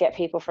let's get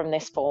people from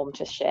this form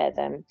to share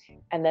them.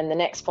 And then the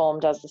next form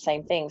does the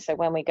same thing. So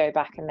when we go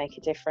back and make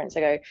a difference,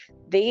 I go,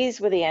 these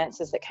were the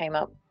answers that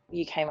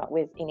you came up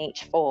with in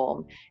each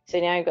form. So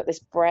now you've got this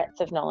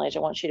breadth of knowledge.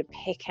 I want you to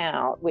pick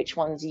out which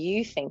ones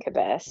you think are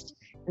best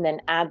and then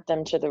add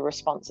them to the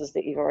responses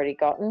that you've already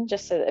gotten,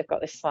 just so that they've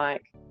got this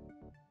like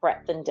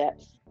breadth and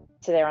depth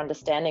to their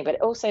understanding. But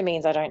it also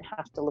means I don't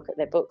have to look at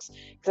their books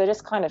because I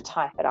just kind of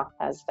type it up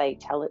as they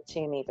tell it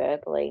to me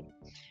verbally.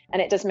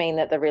 And it does mean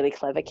that they're really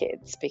clever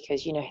kids,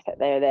 because you know that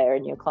they're there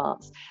in your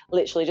class.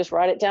 Literally just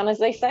write it down as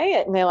they say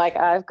it. And they're like,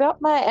 I've got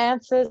my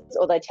answers.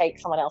 Or they take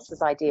someone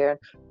else's idea and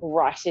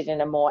write it in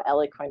a more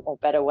eloquent or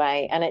better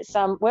way. And it's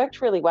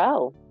worked really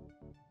well.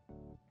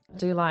 I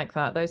do like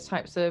that. Those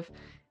types of,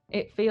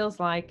 it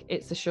feels like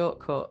it's a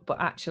shortcut, but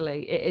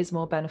actually it is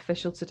more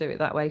beneficial to do it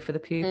that way for the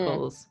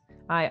pupils.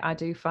 I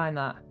do find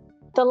that.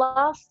 The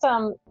last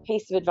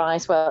piece of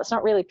advice, well, it's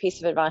not really a piece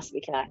of advice that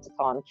we can act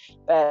upon,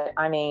 but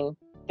I mean,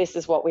 this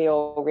is what we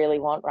all really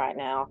want right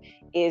now,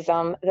 is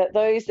that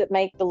those that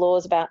make the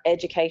laws about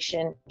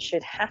education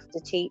should have to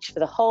teach for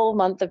the whole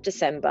month of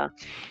December.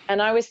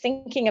 And I was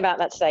thinking about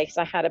that today because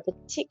I had a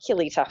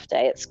particularly tough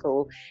day at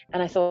school,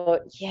 and I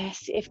thought,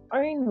 yes, if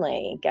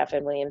only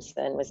Gavin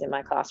Williamson was in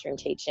my classroom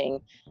teaching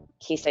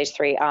Key Stage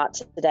 3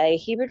 art today,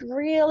 he would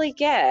really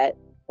get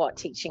what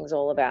teaching's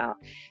all about.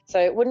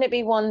 So wouldn't it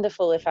be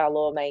wonderful if our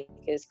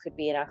lawmakers could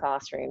be in our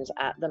classrooms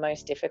at the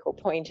most difficult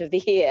point of the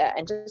year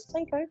and just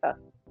take over?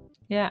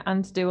 Yeah,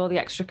 and do all the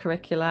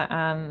extracurricular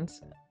and,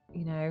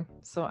 you know,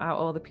 sort out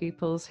all the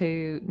pupils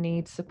who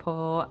need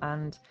support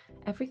and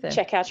everything.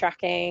 Check our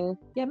tracking.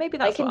 Yeah, maybe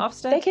that's what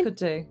Ofsted could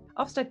do.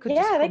 Ofsted could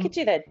they could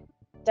do their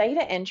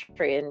data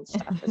entry and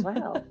stuff as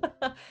well.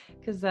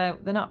 Because they're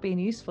not being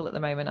useful at the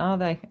moment, are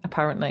they?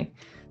 Apparently.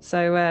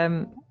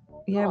 So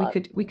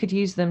we could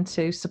use them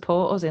to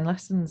support us in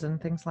lessons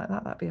and things like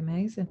that. That'd be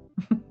amazing.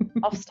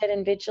 Ofsted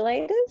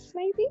invigilators,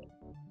 maybe.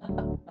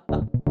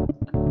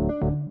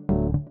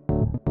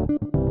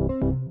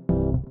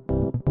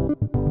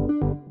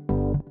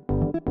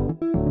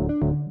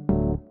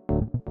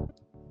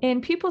 In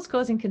Pupils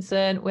Causing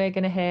Concern, we're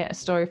going to hear a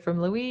story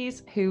from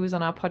Louise, who was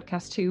on our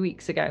podcast 2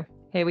 weeks ago.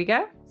 Here we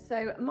go.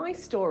 So my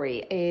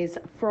story is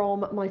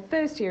from my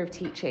first year of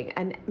teaching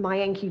and my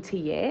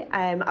NQT year.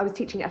 I was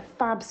teaching at a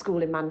fab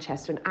school in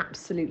Manchester and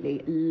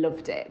absolutely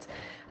loved it.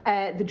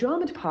 The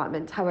drama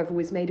department, however,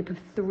 was made up of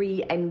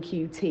 3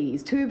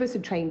 NQTs. 2 of us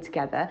had trained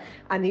together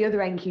and the other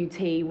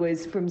NQT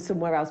was from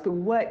somewhere else, but we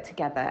worked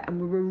together and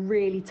we were a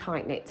really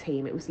tight-knit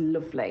team. It was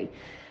lovely.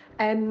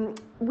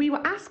 We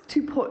were asked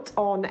to put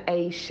on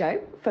a show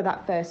for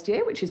that first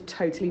year, which is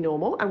totally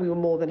normal, and we were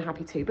more than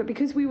happy to. But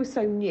because we were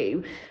so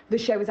new, the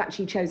show was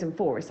actually chosen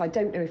for us. I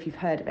don't know if you've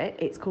heard of it.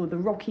 It's called the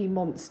Rocky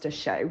Monster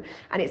Show,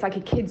 and it's like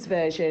a kids'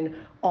 version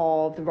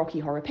of the Rocky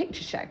Horror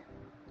Picture Show.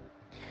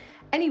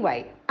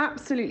 Anyway,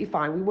 absolutely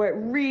fine. We worked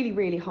really,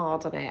 really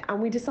hard on it,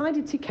 and we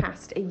decided to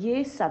cast a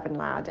Year 7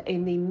 lad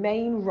in the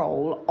main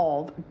role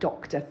of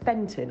Dr.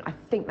 Fenton. I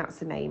think that's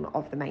the name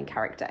of the main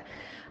character.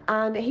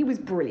 And he was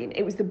brilliant.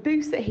 It was the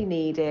boost that he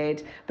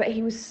needed, but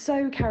he was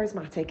so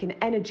charismatic and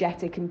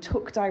energetic and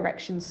took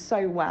direction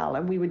so well,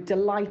 and we were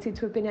delighted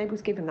to have been able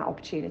to give him that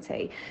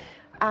opportunity.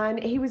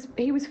 And he was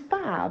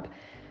fab.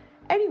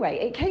 Anyway,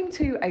 it came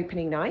to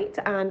opening night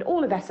and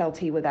all of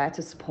SLT were there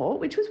to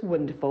support, which was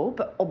wonderful,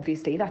 but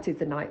obviously that is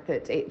the night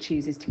that it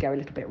chooses to go a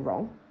little bit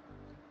wrong.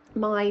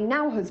 My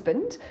now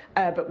husband,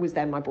 but was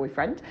then my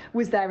boyfriend,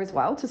 was there as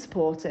well to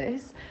support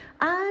us.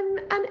 And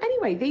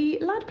anyway, the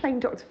lad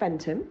playing Dr.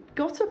 Fenton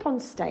got up on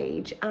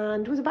stage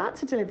and was about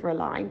to deliver a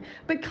line,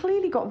 but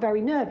clearly got very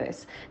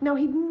nervous. Now,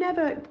 he'd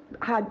never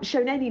had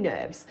shown any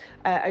nerves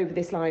over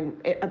this line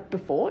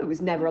before. It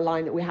was never a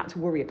line that we had to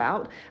worry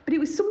about, but it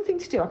was something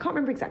to do, I can't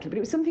remember exactly, but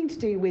it was something to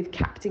do with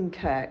Captain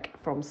Kirk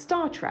from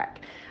Star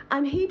Trek.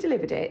 And he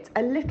delivered it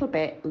a little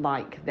bit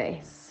like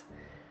this.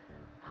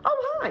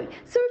 Oh, hi.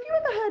 So have you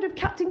ever heard of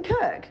Captain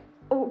Kirk?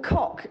 Or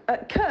Cock?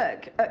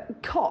 Kirk?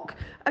 Cock?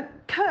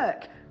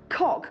 Kirk?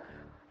 Cock?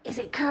 Is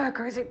it Kirk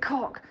or is it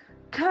Cock?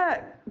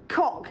 Kirk?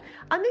 Cock.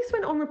 And this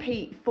went on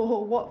repeat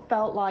for what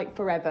felt like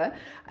forever.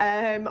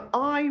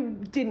 I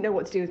didn't know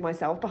what to do with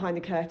myself behind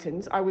the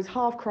curtains. I was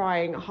half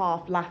crying,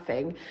 half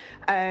laughing.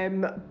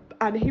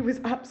 And he was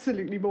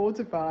absolutely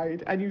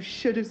mortified. And you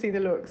should have seen the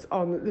looks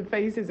on the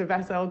faces of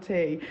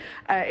SLT.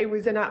 It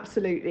was an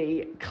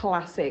absolutely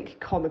classic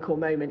comical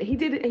moment. He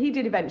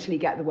did eventually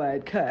get the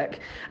word Kirk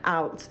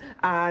out,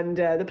 and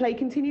the play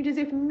continued as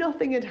if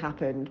nothing had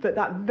happened. But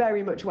that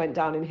very much went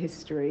down in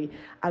history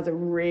as a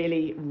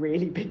really,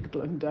 really big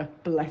blunder.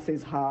 Bless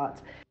his heart.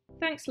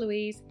 Thanks,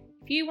 Louise.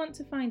 If you want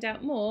to find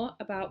out more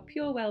about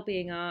Pure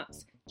Wellbeing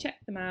Arts, check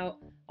them out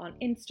on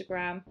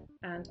Instagram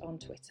and on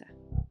Twitter.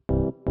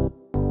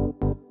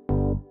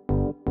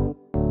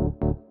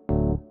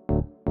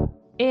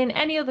 In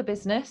any other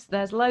business,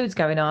 there's loads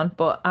going on,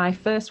 but I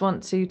first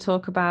want to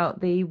talk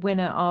about the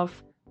winner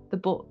of the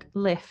book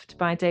Lift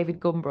by David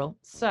Gumbrell.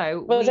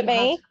 So Was it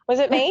me? Was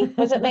it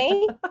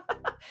me?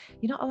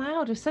 You're not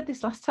allowed. We said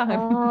this last time.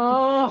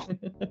 Oh.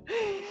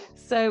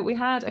 So we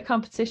had a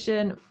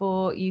competition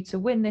for you to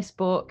win this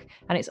book,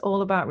 and it's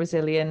all about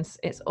resilience.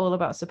 It's all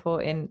about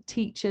supporting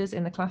teachers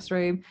in the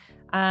classroom.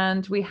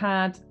 And we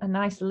had a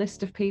nice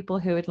list of people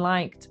who had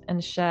liked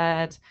and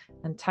shared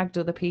and tagged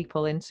other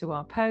people into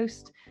our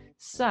post.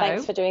 So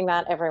Thanks for doing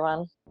that,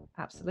 everyone.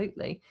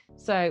 Absolutely.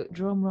 So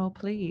drum roll,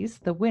 please.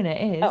 The winner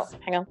is... Oh,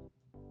 hang on.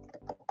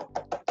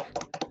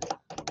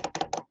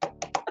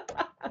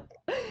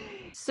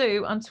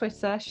 Sue on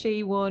Twitter.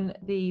 She won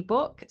the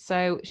book.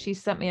 So she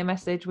sent me a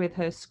message with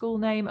her school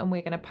name, and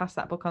we're going to pass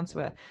that book on to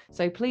her.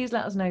 So please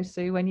let us know,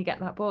 Sue, when you get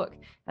that book,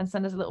 and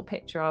send us a little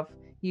picture of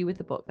you with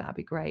the book. That'd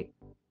be great.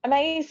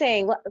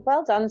 Amazing.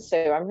 Well done,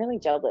 Sue. I'm really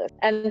jealous.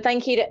 And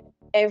thank you to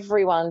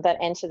everyone that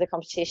entered the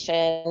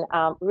competition.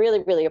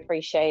 Really, really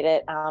appreciate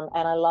it. And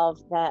I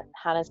love that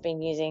Hannah's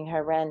been using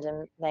her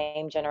random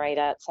name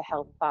generator to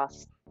help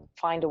us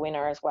find a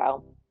winner as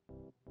well.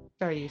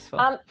 Very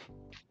useful.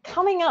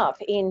 Coming up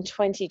in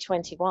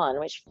 2021,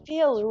 which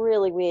feels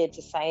really weird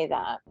to say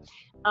that,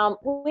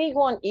 we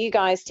want you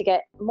guys to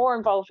get more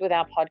involved with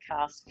our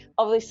podcast.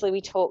 Obviously,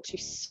 we talk to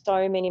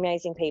so many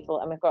amazing people,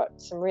 and we've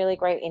got some really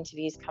great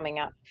interviews coming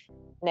up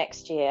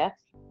next year.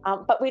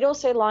 But we'd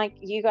also like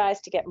you guys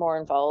to get more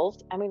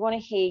involved, and we want to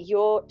hear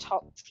your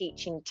top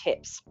teaching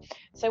tips.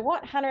 So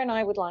what Hannah and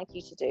I would like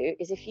you to do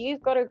is, if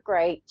you've got a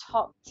great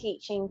top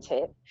teaching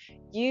tip,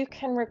 you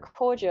can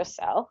record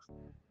yourself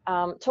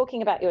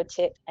talking about your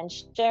tip and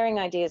sharing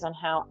ideas on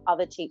how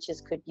other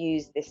teachers could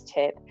use this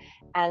tip,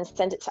 and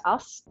send it to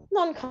us,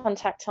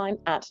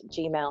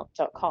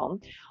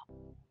 noncontacttime@gmail.com.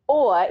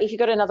 Or if you've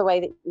got another way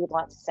that you would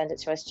like to send it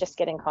to us, just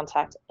get in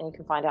contact and you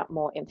can find out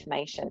more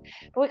information.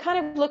 But we're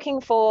kind of looking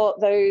for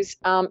those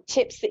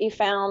tips that you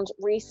found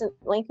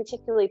recently,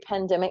 particularly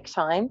pandemic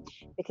time,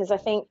 because I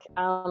think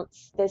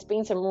there's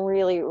been some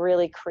really,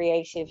 really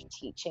creative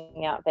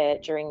teaching out there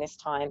during this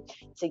time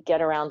to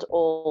get around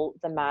all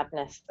the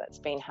madness that's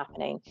been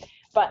happening.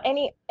 But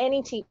any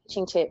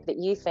teaching tip that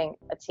you think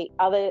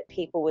other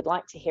people would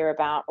like to hear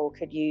about or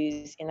could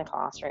use in the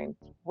classroom,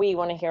 we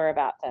want to hear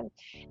about them.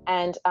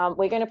 And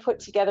we're going to put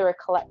together a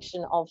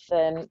collection of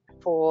them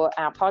for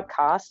our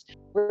podcast.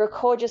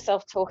 Record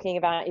yourself talking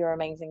about your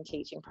amazing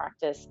teaching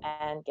practice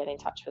and get in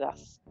touch with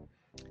us.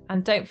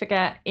 And don't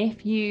forget,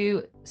 if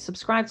you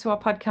subscribe to our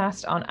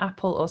podcast on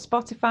Apple or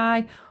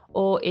Spotify,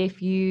 or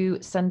if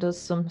you send us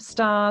some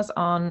stars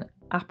on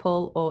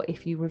Apple, or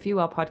if you review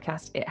our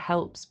podcast, it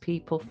helps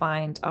people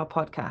find our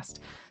podcast.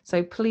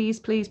 So please,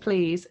 please,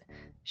 please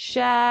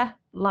share,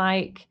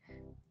 like,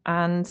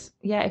 and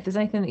yeah, if there's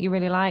anything that you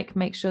really like,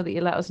 make sure that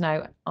you let us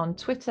know on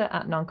Twitter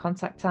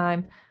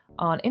 @noncontacttime,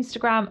 on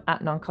Instagram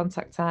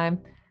 @noncontacttime,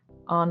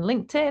 on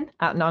LinkedIn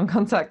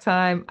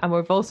 @noncontacttime, and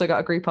we've also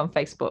got a group on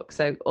Facebook.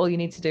 So all you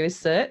need to do is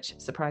search,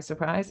 surprise,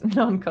 surprise,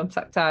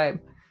 Non-Contact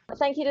Time.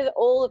 Thank you to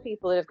all the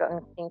people that have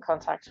gotten in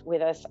contact with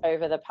us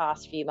over the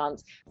past few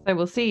months. So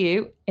we'll see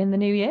you in the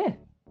new year.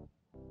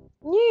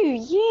 New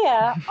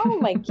year? Oh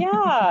my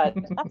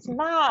God, that's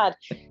mad.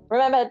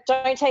 Remember,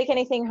 don't take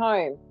anything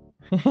home.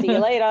 See you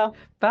later.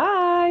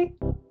 Bye.